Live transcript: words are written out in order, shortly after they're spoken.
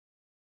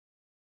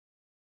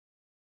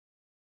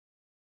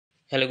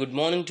Hello, good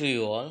morning to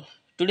you all.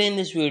 Today in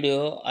this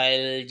video,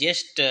 I'll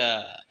just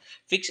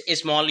fix a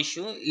small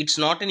issue. It's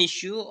not an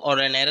issue or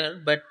an error,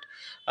 but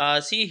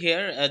see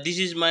here, this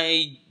is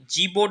my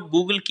Gboard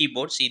Google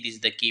keyboard. See, this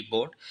is the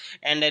keyboard,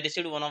 and I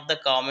received one of the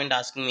comment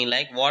asking me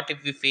like, what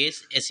if we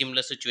face a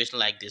similar situation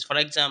like this? For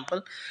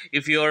example,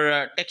 if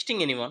you're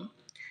texting anyone,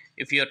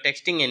 if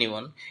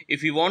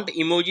you want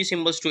emoji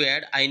symbols to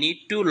add, I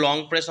need to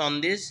long press on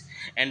this,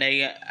 and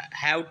I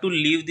have to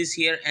leave this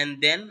here,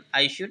 and then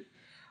I should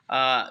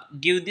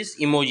give this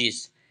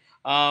emojis.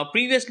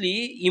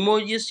 Previously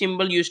emoji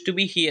symbol used to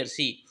be here,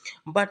 see,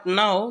 but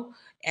now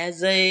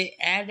as I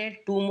added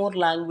two more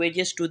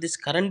languages to this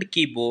current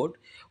keyboard,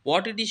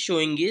 what it is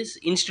showing is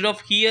instead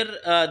of here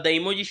the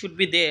emoji should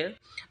be there,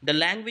 the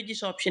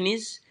languages option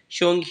is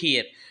showing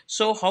here.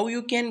 So how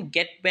you can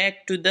get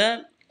back to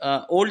the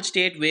old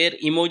state where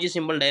emoji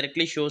symbol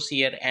directly shows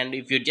here, and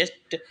if you just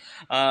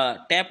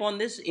tap on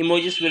this,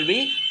 emojis will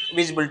be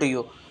visible to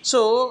you.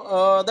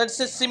 So that's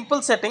a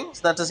simple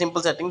settings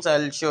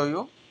I'll show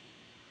you.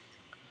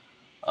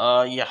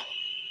 Yeah,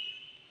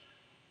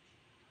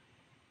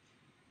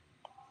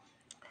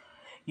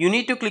 you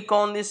need to click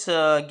on this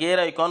gear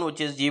icon,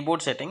 which is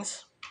gboard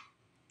settings,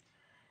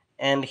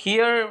 and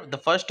here the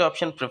first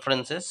option,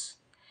 preferences,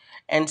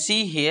 and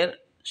see here,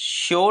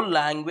 show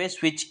language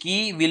switch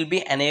key will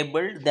be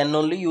enabled, then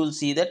only you will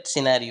see that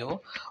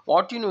scenario.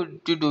 What you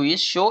need to do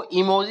is show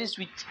emoji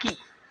switch key.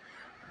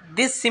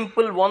 This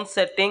simple one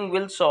setting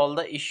will solve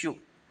the issue.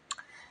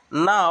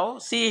 Now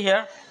see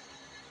here,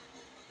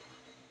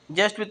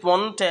 just with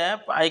one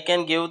tap I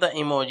can give the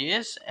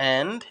emojis,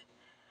 and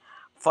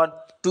for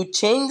to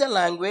change the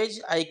language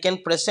I can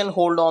press and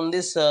hold on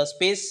this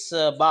space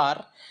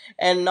bar,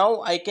 and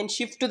now I can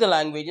shift to the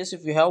languages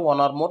if you have one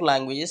or more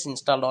languages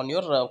installed on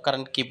your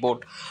current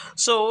keyboard.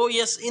 So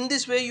yes, in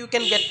this way you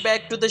can get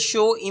back to the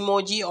show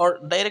emoji or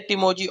direct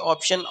emoji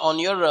option on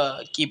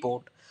your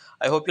keyboard.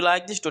 I hope you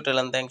like this tutorial,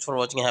 and thanks for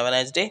watching. Have a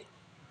nice day.